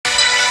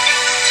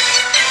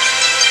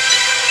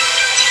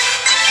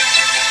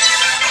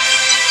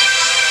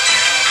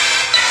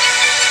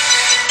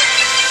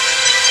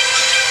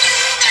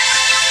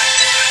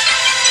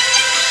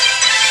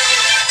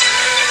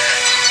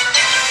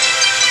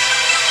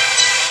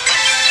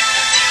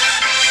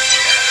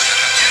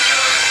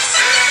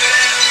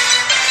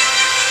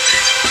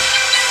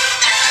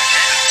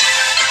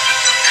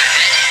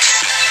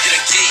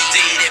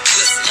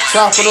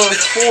Chop It Up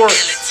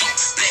Sports.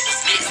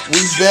 We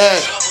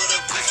back,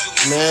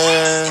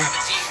 man.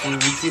 We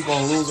keep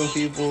on losing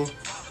people,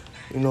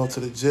 to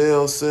the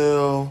jail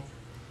cell,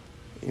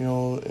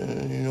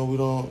 and, we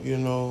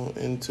don't,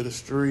 into the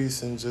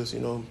streets and just,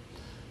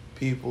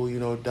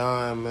 people,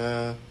 dying,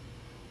 man.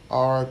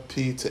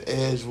 RIP to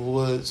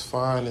Edgewood's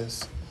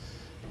finest,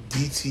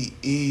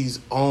 DTE's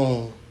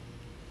own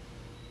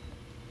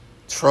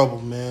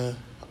Trouble, man.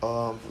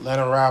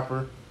 Atlanta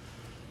rapper,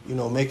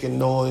 making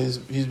noise.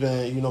 He's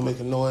been,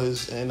 making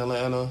noise in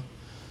Atlanta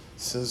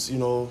since,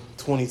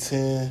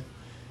 2010.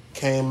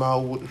 Came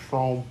out with the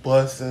song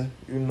Bustin',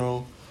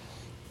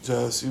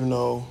 just,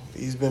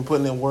 he's been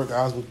putting in work.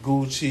 I was with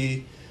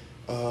Gucci,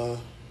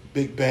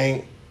 Big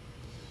Bank,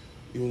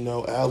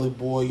 Alley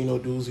Boy,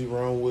 dudes he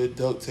run with,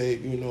 Duct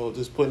Tape,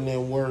 just putting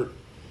in work.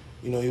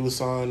 He was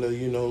signed to,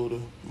 the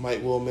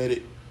Mike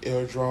Wilmedic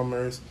Air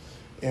Drummers,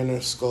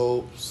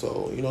 Interscope.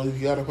 So, he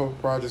got a couple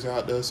projects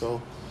out there.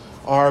 So,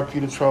 RIP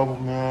to Trouble,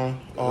 man.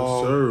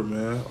 Yes, sir,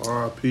 man.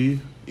 RIP.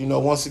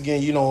 Once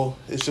again,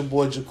 it's your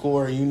boy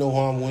Jakor, and you know who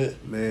I'm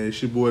with. Man,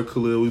 it's your boy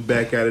Khalil. We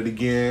back at it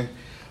again.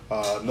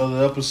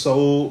 Another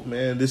episode,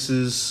 man.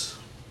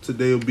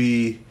 Today will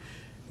be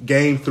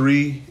Game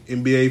 3,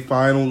 NBA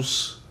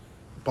Finals,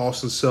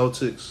 Boston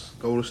Celtics,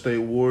 Golden State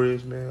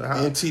Warriors, man.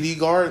 And TD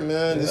Garden,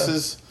 man. Yeah. This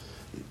is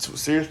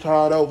series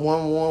tied up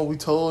 1-1. We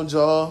told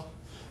y'all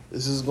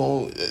this is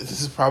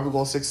probably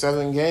going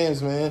 6-7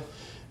 games, man.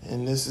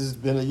 And this has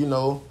been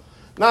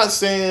not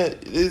saying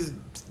these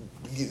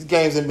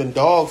games have been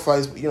dog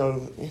fights, but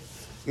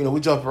we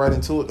jumped right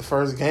into it. The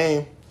first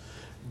game,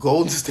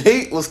 Golden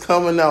State was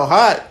coming out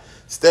hot.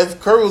 Steph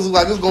Curry was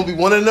like, it's going to be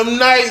one of them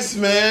nights,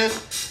 man.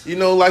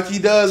 Like he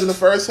does in the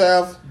first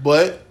half.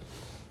 But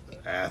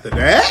after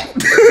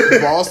that,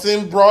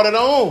 Boston brought it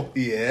on.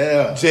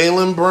 Yeah.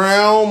 Jaylen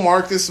Brown,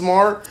 Marcus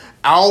Smart,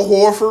 Al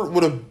Horford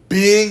with a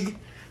big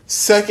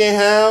second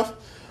half.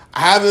 I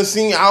haven't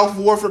seen Al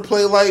Horford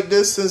play like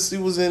this since he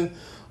was in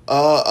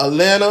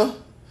Atlanta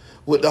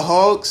with the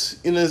Hawks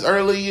in his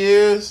early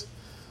years.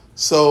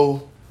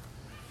 So,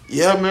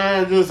 yeah,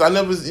 man, I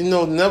never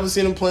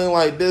seen him playing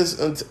like this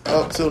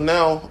up till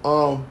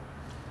now.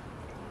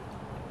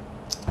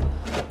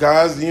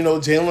 Guys,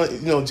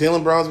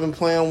 Jaylen Brown's been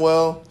playing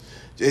well.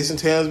 Jason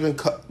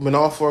Tatum's been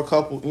off for a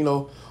couple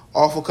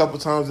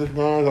times this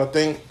round. I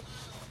think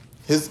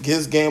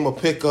his game will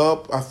pick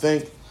up. I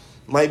think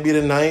might be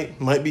tonight,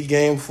 might be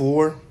game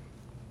 4.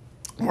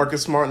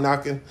 Marcus Smart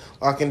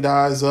locking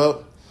guys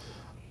up.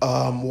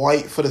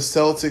 White for the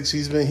Celtics,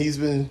 he's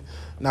been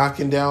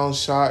knocking down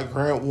shots.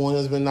 Grant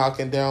Williams has been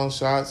knocking down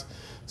shots.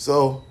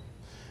 So,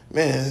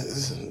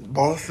 man,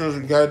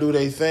 Boston's got to do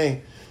their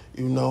thing.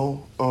 For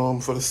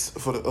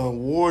the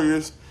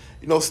Warriors,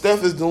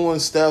 Steph is doing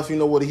Steph.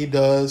 What he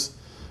does.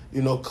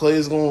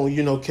 Clay's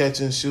going catch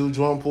and shoot.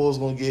 Jordan Poole's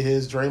going to get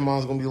his.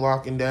 Draymond's going to be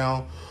locking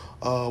down.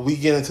 We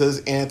get into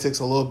his antics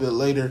a little bit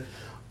later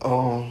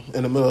in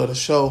the middle of the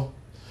show,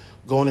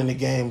 going into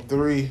Game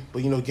 3.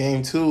 But,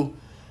 Game 2,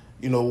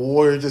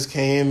 Warrior just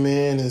came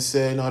in and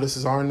said, no, this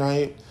is our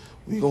night.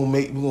 We're going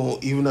to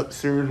even up the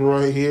series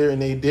right here.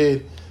 And they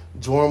did.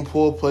 Jordan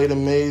Poole played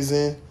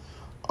amazing.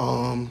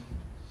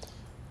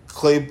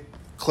 Klay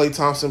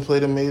Thompson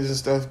played amazing.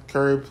 Steph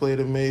Curry played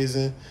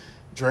amazing.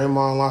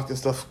 Draymond locking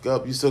stuff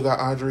up. You still got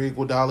Andre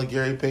Iguodala,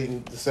 Gary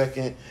Payton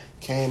II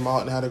came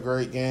out and had a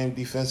great game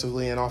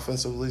defensively and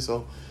offensively.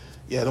 So,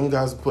 yeah, them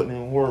guys are putting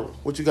in work.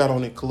 What you got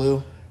on it,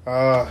 Khalil?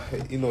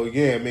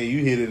 Again, man, you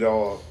hit it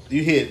all.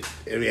 You hit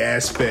every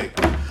aspect.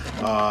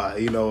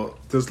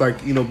 Just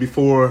like,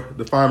 before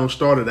the final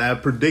started, I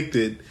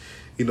predicted,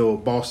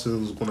 Boston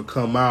was going to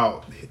come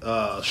out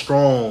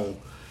strong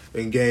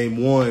in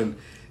Game 1.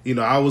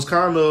 I was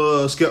kind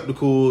of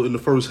skeptical in the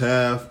first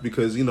half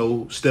because,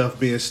 Steph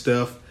being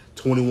Steph,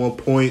 21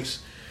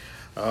 points.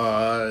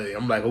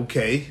 I'm like,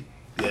 okay,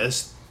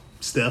 yes,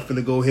 Steph going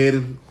to go ahead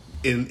and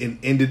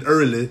end it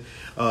early,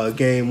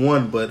 Game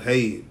 1. But,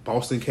 hey,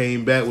 Boston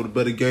came back with a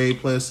better game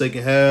plan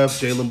second half.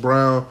 Jaylen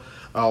Brown,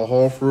 Al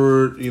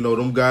Horford,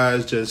 them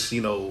guys just,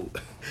 it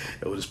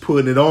was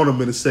putting it on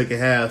them in the second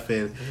half.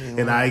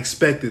 And I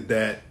expected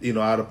that,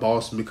 out of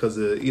Boston because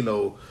of,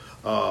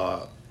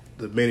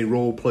 the many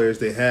role players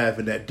they have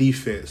in that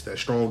defense, that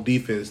strong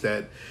defense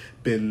that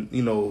been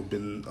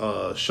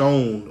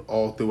shown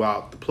all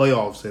throughout the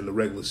playoffs and the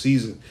regular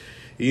season.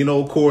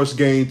 Of course,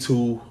 Game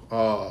 2,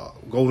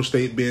 Golden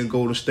State being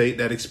Golden State,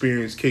 that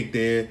experience kicked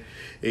in.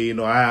 And,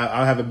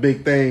 I have a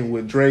big thing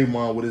with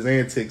Draymond with his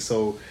antics,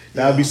 so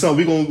that'll be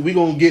something we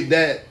gonna get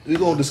that. We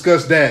gonna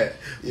discuss that.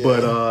 Yeah.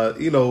 But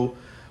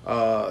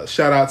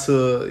shout out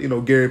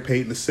to Gary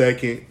Payton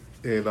II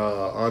and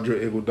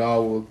Andre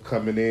Iguodala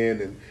coming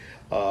in and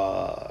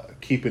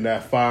keeping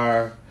that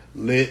fire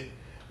lit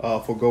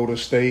for Golden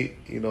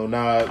State.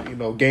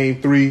 Now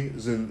Game 3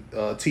 is in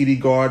TD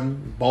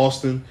Garden,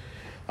 Boston.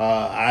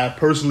 I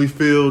personally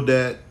feel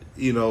that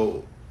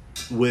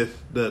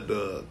with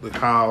the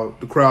how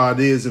the crowd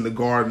is in the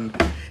Garden,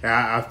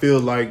 I feel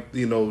like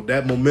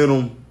that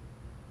momentum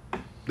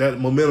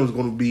is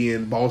going to be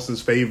in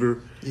Boston's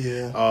favor.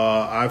 Yeah.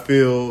 I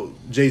feel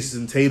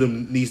Jason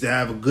Tatum needs to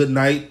have a good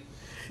night.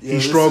 Yeah, he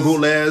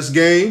struggled last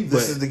game.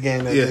 This is the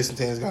game that Jason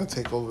Tatum's got to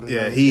take over tonight.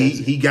 Yeah,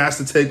 he got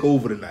to take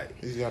over tonight.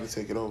 He's got to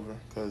take it over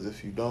because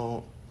if you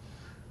don't,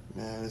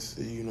 man, it's,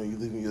 you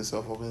leaving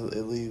yourself open.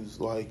 It leaves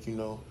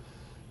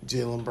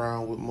Jaylen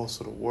Brown with most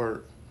of the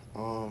work.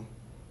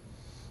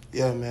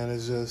 Yeah, man,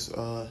 it's just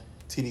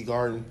TD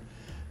Garden.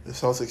 The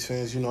Celtics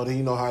fans,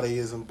 they know how they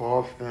is in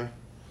Boston.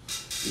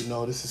 This is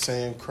the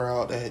same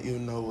crowd that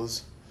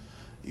was,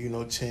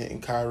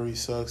 chanting Kyrie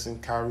sucks,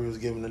 and Kyrie was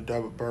giving the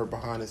double bird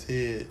behind his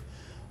head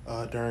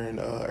during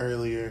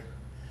earlier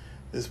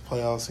this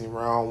playoffs in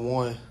round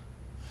 1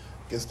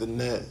 against the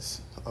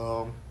Nets.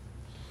 The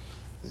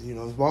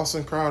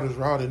Boston crowd is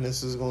routed, and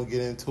this is going to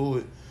get into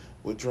it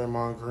with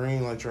Draymond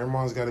Green. Like,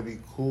 Draymond's got to be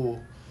cool.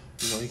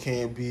 He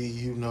can't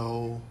be,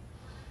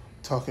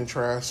 talking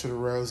trash to the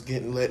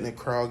refs, letting the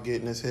crowd get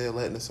in his head,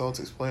 letting the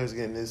Celtics players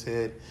get in his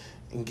head,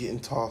 and getting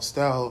tossed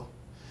out,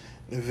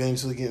 and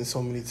eventually getting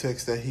so many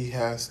texts that he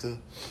has to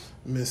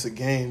miss a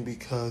game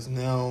because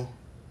now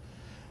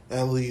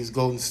that leaves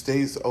Golden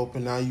State's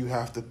open. Now you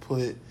have to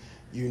put,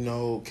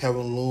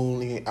 Kevin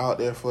Looney out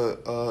there for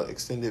an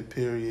extended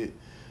period.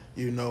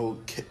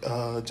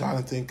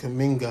 Jonathan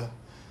Kuminga,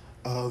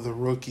 the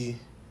rookie,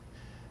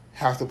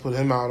 have to put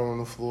him out on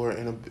the floor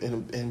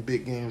in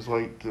big games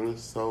like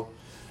this. So,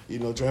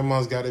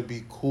 Draymond's got to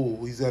be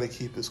cool. He's got to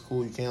keep his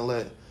cool. You can't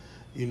let,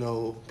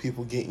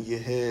 people get in your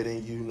head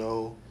and,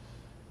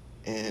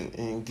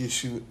 and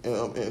get you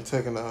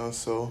antagonized.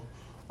 So,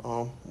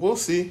 we'll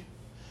see.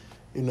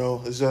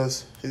 It's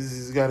just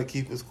he's got to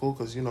keep his cool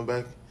because,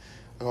 back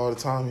all the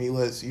time he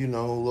lets,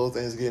 little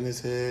things get in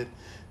his head.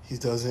 He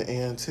doesn't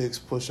antics,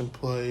 pushing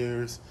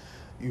players,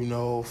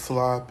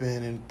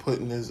 flopping and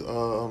putting his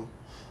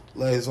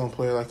legs on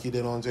player like he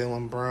did on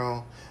Jaylen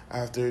Brown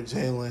after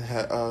Jaylen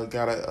had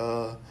got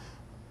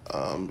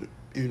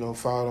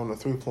fouled on the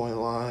 3-point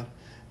line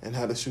and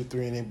had to shoot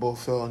 3 and they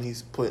both fell, and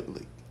he's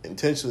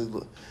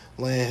intentionally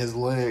laying his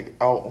leg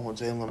out on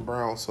Jaylen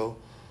Brown. So,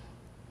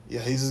 yeah,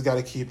 he's just got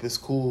to keep his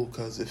cool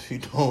because if you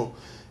don't,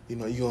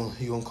 you're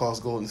gonna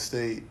cost Golden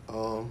State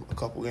a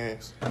couple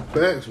games.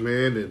 Facts,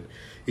 man.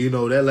 And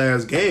that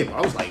last game, I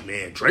was like,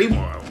 man,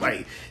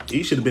 Draymond,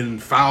 he should have been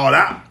fouled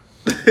out.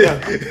 Yeah.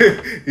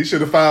 He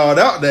should have fouled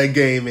out that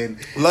game, and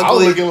luckily, I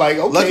was looking like,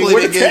 okay,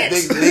 luckily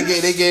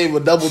they gave a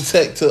double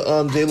tech to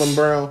Jaylen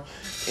Brown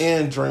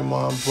and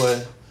Draymond,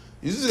 but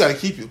you just got to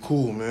keep it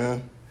cool,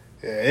 man.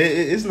 Yeah,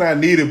 it's not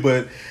needed,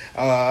 but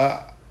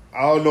I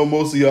don't know.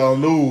 Most of y'all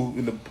knew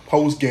in the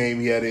post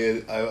game he had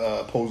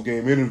a post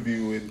game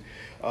interview, and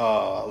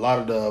a lot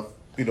of the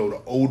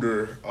the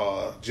older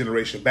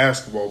generation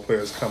basketball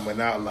players coming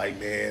out like,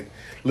 man,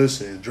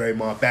 listen,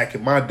 Draymond, back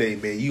in my day,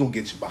 man, you gonna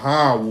get your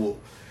behind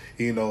whooped,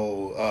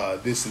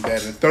 this and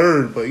that and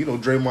third. But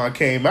Draymond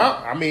came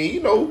out. I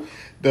mean,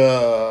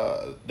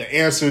 the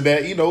answer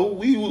that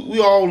we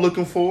all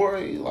looking for.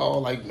 All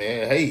like,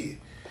 man, hey,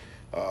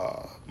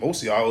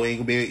 most of y'all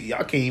ain't gonna y'all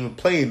can't even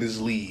play in this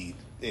league,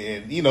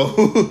 and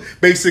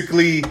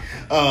basically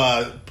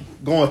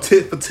going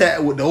tit for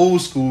tat with the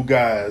old school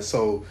guys.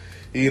 So.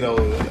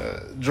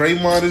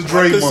 Draymond is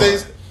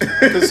Draymond.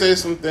 I could say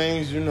some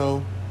things,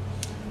 Draymond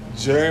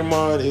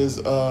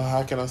is,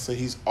 how can I say,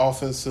 he's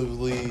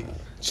offensively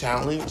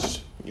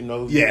challenged,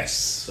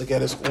 Yes. Look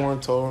at his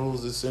scoring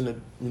totals. It's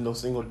in the,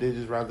 single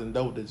digits rather than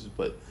double digits,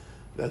 but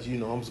that's,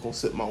 I'm just going to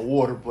sip my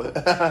water, but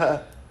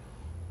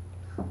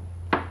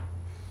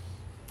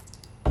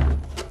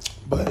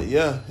but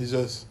yeah, he's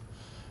just,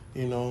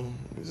 he's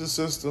a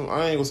system.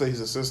 I ain't going to say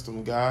he's a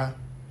system guy.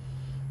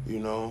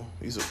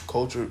 He's a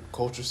culture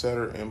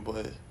setter,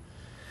 but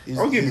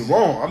don't get me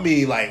wrong. I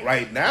mean, like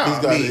right now,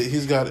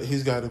 he's got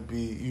to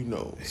be, he's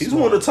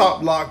smart. One of the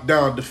top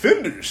lockdown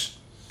defenders.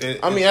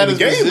 At his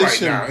game position,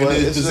 right now, but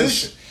in his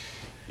position,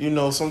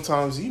 just,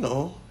 sometimes he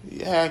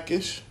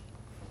hackish.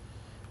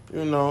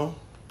 I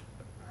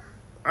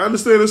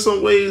understand in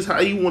some ways how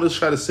you want to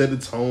try to set the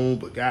tone,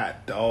 but god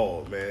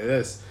dog,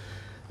 man,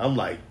 I'm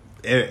like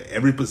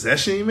every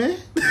possession, man,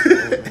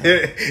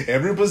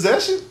 every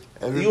possession.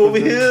 You over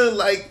here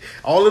like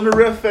all in the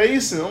ref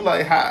face, and I'm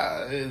like,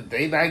 how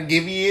they not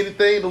giving you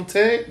anything? No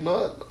tech,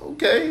 no,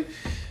 okay.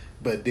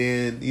 But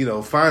then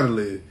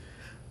finally,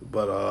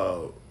 but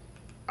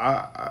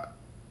I'm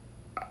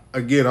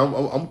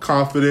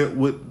confident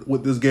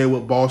with this game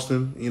with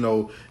Boston.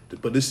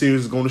 But this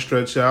series is going to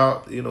stretch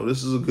out.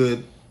 This is a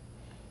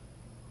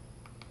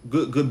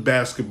good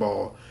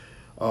basketball,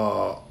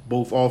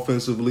 both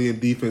offensively and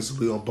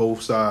defensively on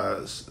both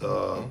sides.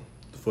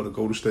 For the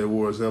Golden State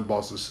Warriors and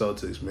Boston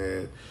Celtics,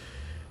 man.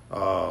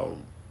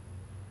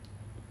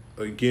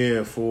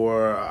 Again,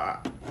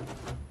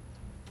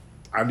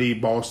 I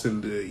need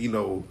Boston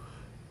to,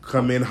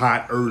 come in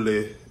hot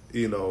early,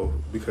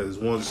 because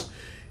once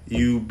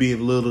you being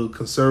a little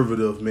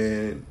conservative,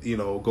 man,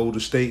 Golden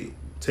State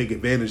take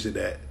advantage of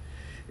that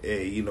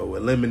and,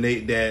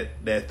 eliminate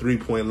that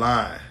 3-point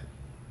line.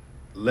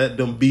 Let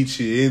them beat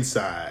you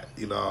inside,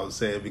 you know what I'm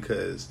saying?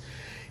 Because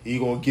you're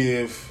going to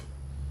give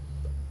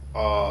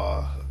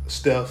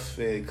Steph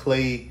and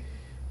Clay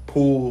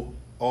pull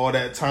all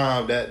that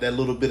time, that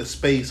little bit of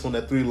space on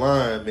that 3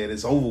 line, man,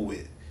 it's over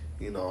with.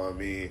 You know what I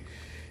mean?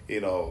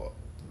 You know,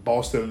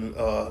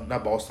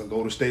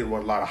 Golden State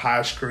run a lot of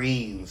high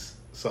screens.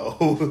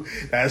 So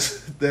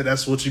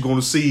that's what you're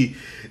gonna see,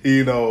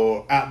 you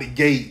know, out the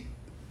gate.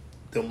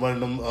 Them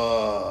running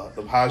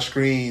them high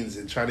screens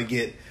and trying to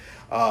get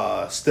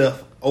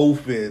Steph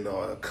open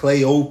or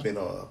Clay open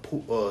or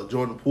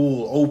Jordan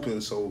Poole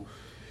open. So,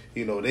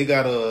 you know,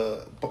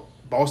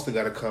 Boston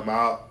gotta come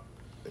out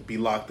and be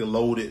locked and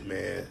loaded,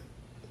 man.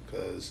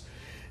 Because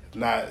if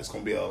not, it's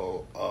gonna be a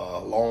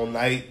long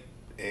night,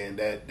 and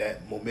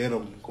that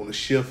momentum gonna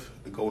shift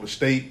to Golden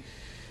State.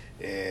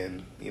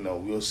 And, you know,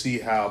 we'll see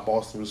how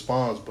Boston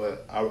responds,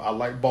 but I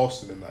like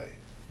Boston tonight.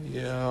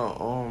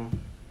 Yeah,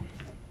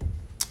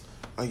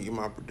 I give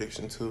my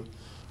prediction too.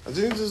 I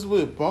think just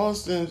with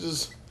Boston,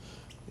 just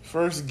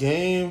first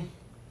game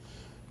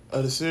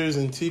of the series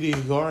in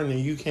TD Garden,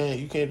 and you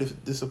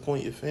can't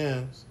disappoint your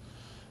fans.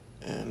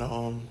 And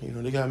you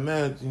know, they got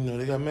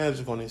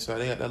magic on their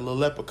side. They got that little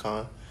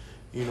leprechaun,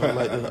 you know,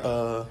 like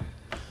the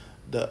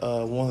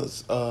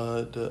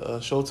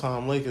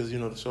Showtime Lakers, you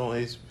know, the show on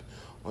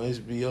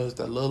HBO is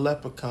that little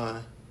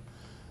leprechaun.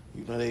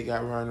 You know, they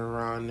got running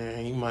around there,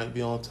 and he might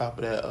be on top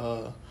of that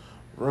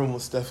rim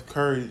with Steph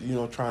Curry, you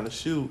know, trying to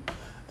shoot,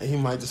 and he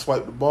might just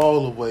swipe the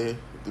ball away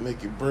to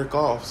make it break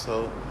off.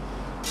 So,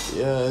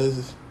 yeah,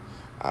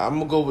 I'm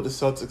gonna go with the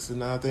Celtics,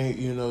 and I think,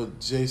 you know,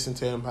 Jason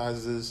Tatum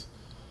has this.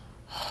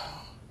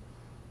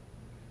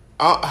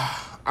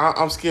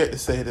 I'm scared to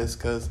say this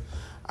because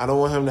I don't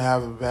want him to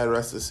have a bad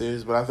rest of the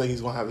series, but I think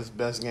he's gonna have his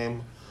best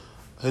game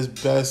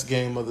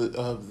of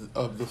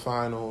the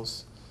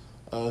finals,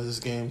 this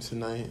game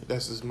tonight.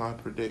 That's just my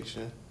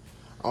prediction.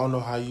 I don't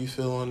know how you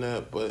feel on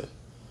that, but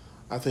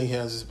I think he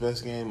has his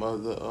best game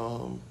of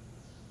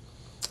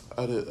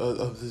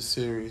the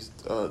series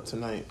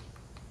tonight.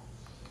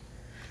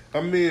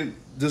 I mean,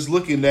 just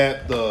looking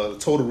at the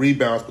total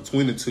rebounds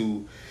between the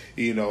two,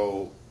 you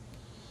know,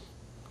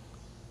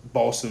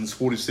 Boston's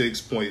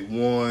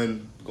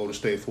 46.1, Golden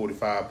State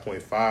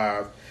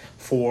 45.5,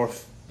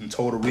 fourth in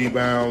total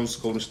rebounds.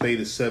 Golden State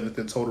is 7th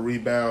in total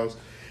rebounds.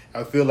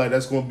 I feel like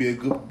that's going to be a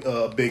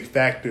good, big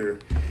factor.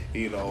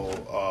 You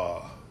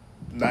know,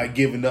 not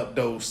giving up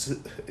those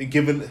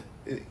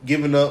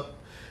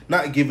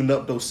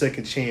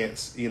second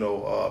chance, you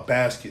know,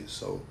 baskets.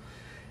 So,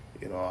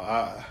 you know,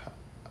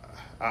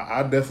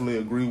 I definitely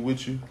agree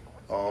with you.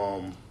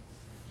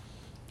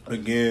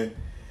 Again,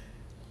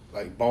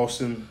 like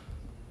Boston,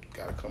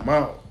 gotta come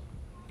out.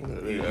 Yeah.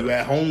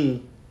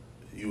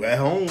 You at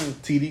home,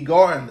 TD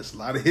Garden. There's a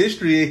lot of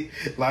history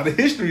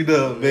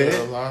though, man.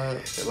 Yeah,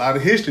 a lot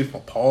of history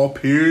from Paul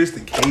Pierce to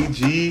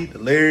KG to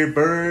Larry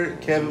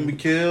Bird, Kevin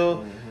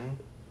McHale.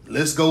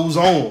 List goes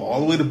on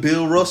all the way to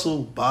Bill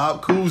Russell,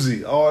 Bob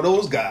Cousy, all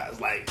those guys.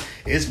 Like,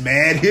 it's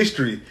mad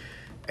history.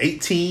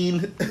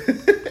 18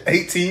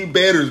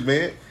 batters,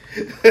 man.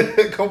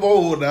 Come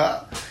on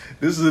now.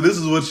 This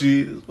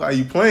is why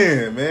you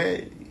playing,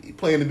 man. You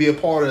playing to be a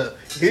part of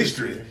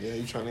history. Yeah,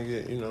 you trying to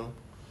get, you know.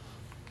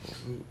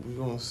 We're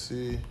gonna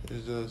see.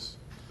 It's just,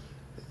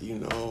 you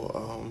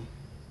know,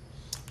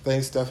 I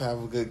think Steph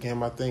have a good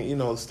game. I think, you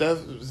know, Steph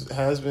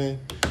has been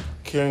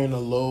carrying a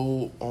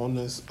load on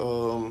this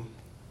for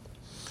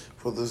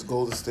this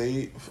Golden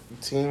State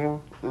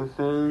team this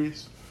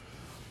series.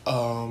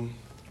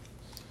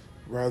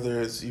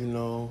 Rather it's, you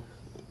know,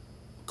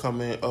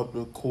 coming up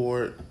the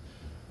court,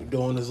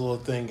 doing this little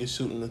thing, and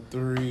shooting the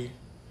 3,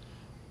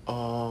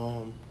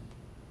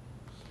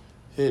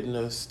 hitting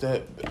a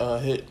step,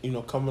 you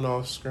know, coming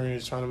off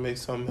screens, trying to make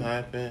something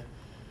happen,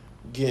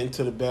 getting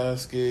to the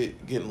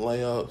basket, getting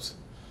layups.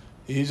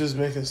 He's just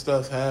making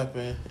stuff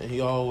happen, and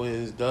he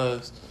always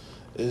does.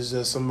 It's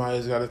just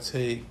somebody's got to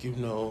take, you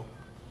know,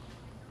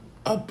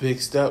 a big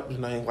step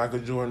tonight, like a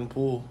Jordan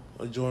Poole.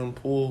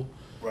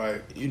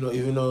 Right. You know,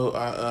 even though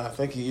I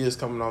think he is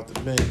coming off the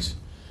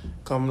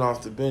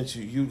bench,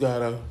 you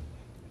gotta.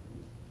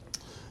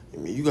 I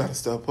mean, you gotta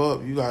step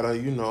up. You gotta,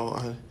 you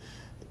know.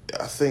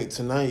 I think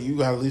tonight you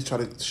gotta at least try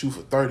to shoot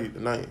for 30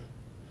 tonight.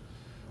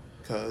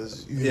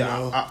 Cause you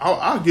know,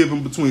 I'll give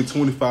him between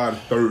 25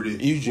 and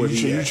 30.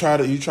 You try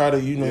to,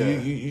 you know,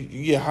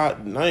 you get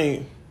hot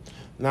tonight.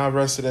 Now, the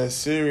rest of that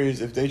series,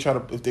 if they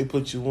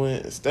put you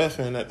in and Steph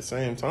in at the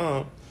same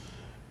time,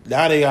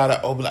 now they gotta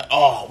be like,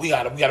 oh, we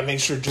gotta make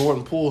sure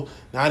Jordan Poole.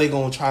 Now they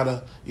gonna try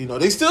to, you know,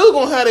 they still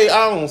gonna have their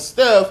eye on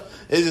Steph.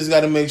 They just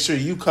gotta make sure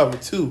you cover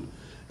too,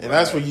 and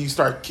that's when you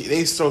start.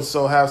 They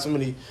so have so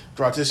many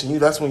transition you.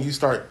 That's when you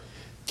start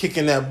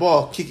kicking that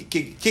ball, kick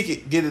it,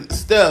 get it to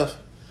Steph,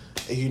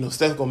 and you know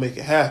Steph gonna make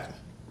it happen.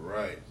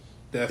 Right,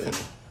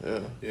 definitely.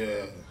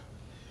 Yeah.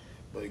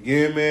 But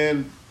again,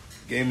 man.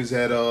 Game is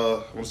at I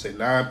want to say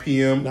 9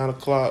 p.m. 9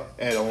 o'clock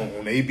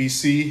on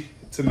ABC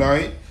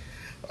tonight.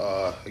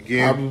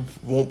 Again,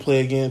 I won't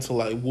play again until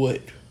like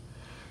what?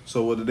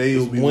 So what the day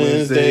will be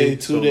Wednesday,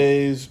 2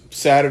 days,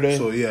 Saturday.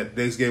 So yeah,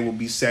 next game will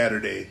be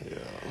Saturday.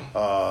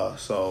 Yeah.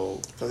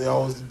 So they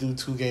always do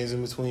 2 games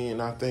in between.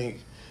 And I think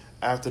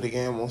after the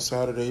game on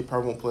Saturday. He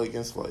probably won't play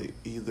against like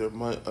either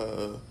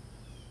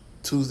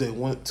Tuesday.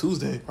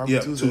 Probably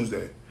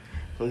Tuesday.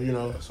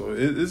 So so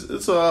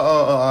it's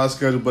a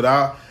schedule, but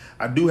I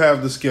do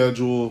have the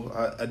schedule.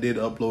 I did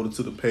upload it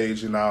to the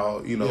page, and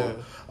I'll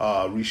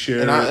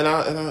reshare and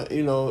I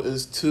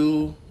it's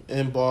 2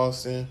 in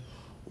Boston,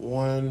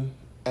 1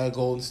 at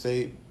Golden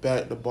State,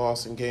 back to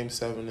Boston. Game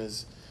 7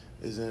 is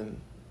in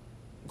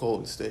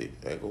Golden State,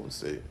 at Golden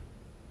State.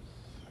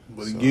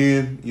 But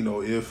again,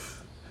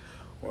 if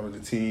one of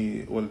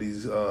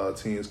these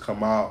teams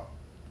come out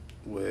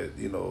with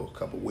a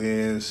couple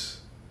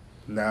wins,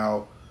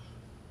 now,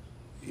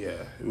 we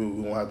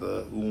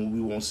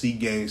won't see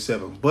Game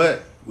 7.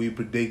 But we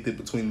predicted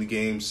between the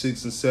Game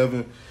 6 and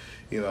 7,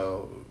 we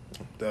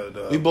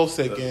both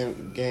said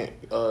game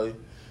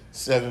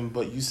 7,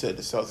 but you said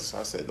the Celtics,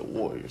 I said the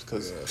Warriors,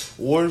 because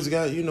Warriors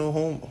got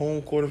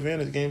home court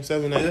advantage. Game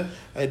 7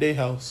 at their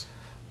house.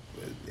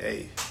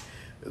 Hey,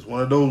 it's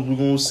one of those we're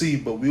gonna see,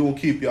 but we gonna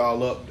keep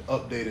y'all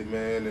updated,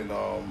 man. And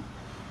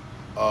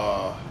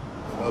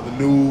other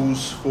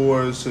news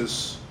for us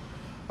is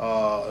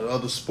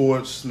other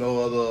sports,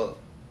 no other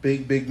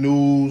big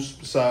news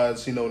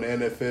besides the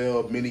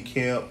NFL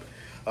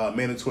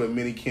mandatory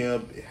mini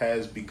camp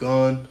has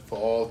begun for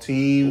all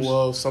teams.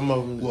 Well, some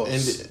of them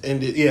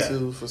ended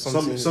too. For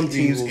some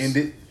teams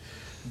ended,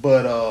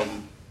 but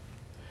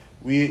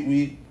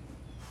we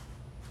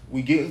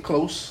getting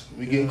close.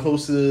 We getting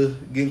close to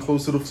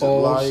the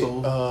fall.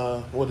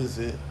 So what is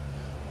it?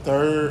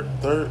 Third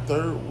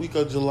week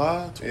of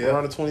July,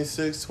 around the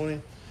 26th,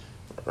 20.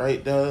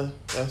 Right there.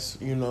 That's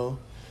when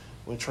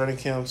training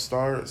camp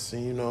starts,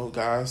 and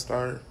guys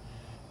start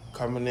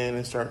coming in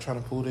and start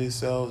trying to prove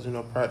themselves.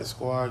 Practice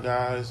squad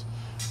guys,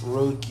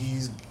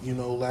 rookies.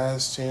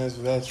 Last chance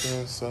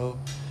veterans. So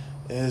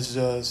it's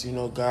just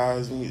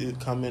guys need to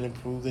come in and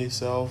prove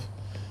themselves.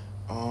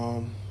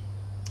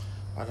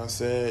 Like I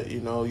said,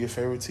 your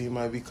favorite team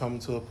might be coming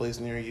to a place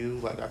near you.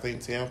 Like I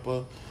think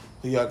Tampa,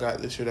 who y'all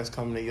got this year that's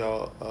coming to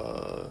y'all?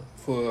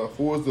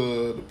 For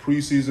the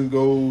preseason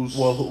goes.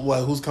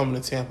 Well, who's coming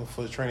to Tampa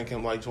for the training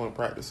camp, like joint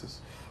practices?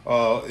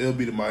 It'll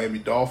be the Miami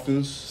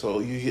Dolphins. So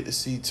you get to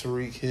see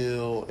Tyreek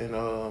Hill and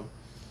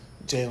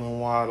Jalen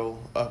Waddle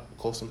up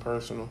close and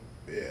personal.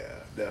 Yeah,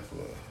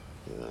 definitely.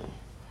 Yeah.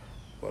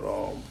 But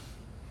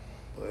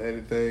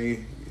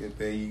anything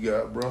you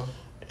got, bro?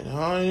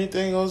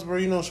 Anything else,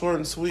 bro? Short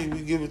and sweet.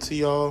 We give it to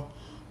y'all.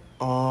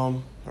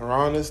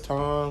 Around this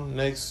time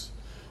next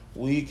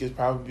week is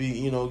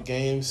probably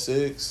Game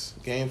 6,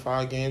 Game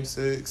 5, Game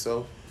 6.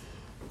 So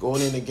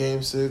going into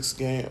Game 6,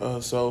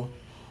 so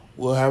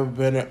we'll have a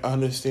better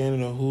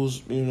understanding of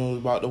who's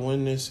about to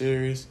win this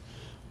series.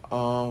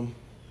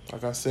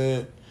 Like I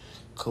said,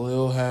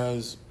 Khalil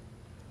has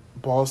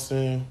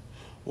Boston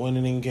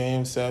winning in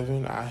Game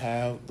 7. I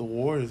have the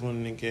Warriors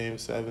winning in Game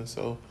 7.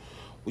 So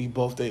we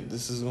both think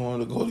this is going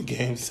to go to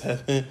Game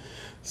 7.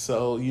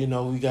 So we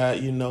got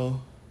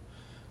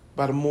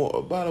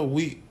about a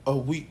week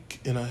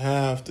and a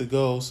half to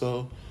go.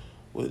 So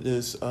with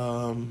this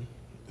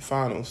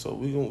final, so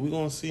we're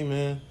gonna see,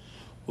 man,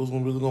 who's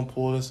really gonna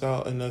pull this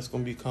out, and that's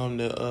gonna become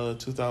the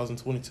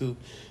 2022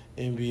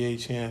 NBA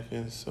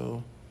champions.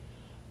 So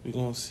we're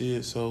gonna see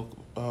it. So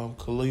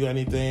Khalil, you got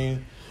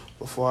anything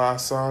before I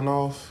sign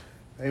off?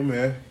 Hey,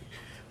 man.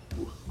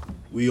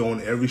 We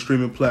on every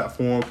streaming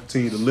platform.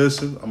 Continue to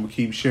listen. I'm going to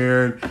keep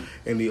sharing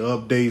any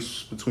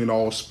updates between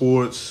all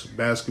sports,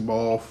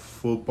 basketball,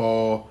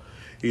 football,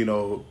 any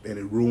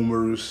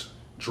rumors,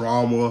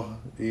 drama.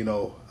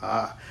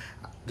 I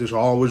just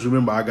always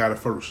remember I got it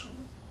first.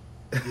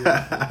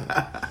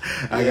 I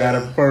got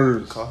it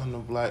first. Call him the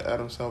Black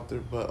Adam Shelter.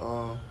 But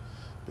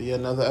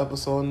another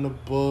episode in the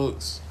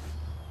books.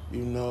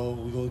 We're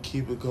going to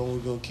keep it going.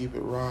 We're going to keep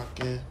it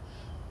rocking.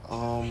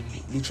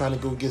 We trying to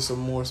go get some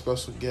more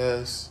special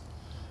guests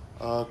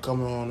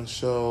coming on the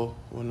show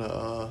when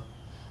the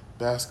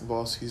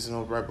basketball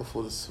season, right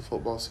before the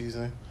football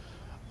season,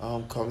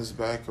 comes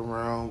back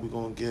around. We're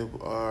going to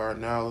give our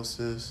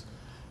analysis.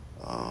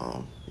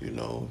 Khalil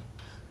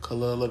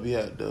will be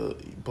at the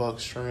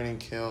Bucks training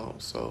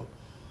camp, so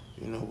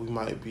we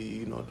might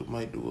be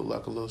might do a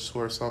little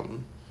short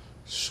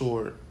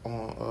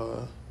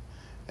on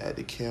at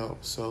the camp.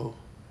 So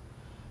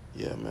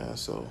yeah, man.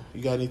 So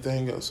you got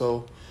anything?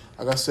 So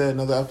like I said,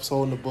 another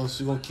episode in the books.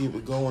 We're gonna keep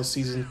it going.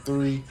 Season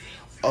 3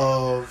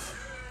 of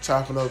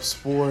Chopping Up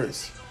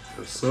Sports.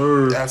 Yes,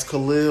 sir. That's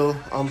Khalil.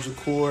 I'm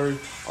Jacory.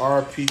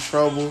 RP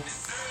Trouble.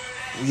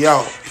 We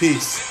out.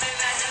 Peace.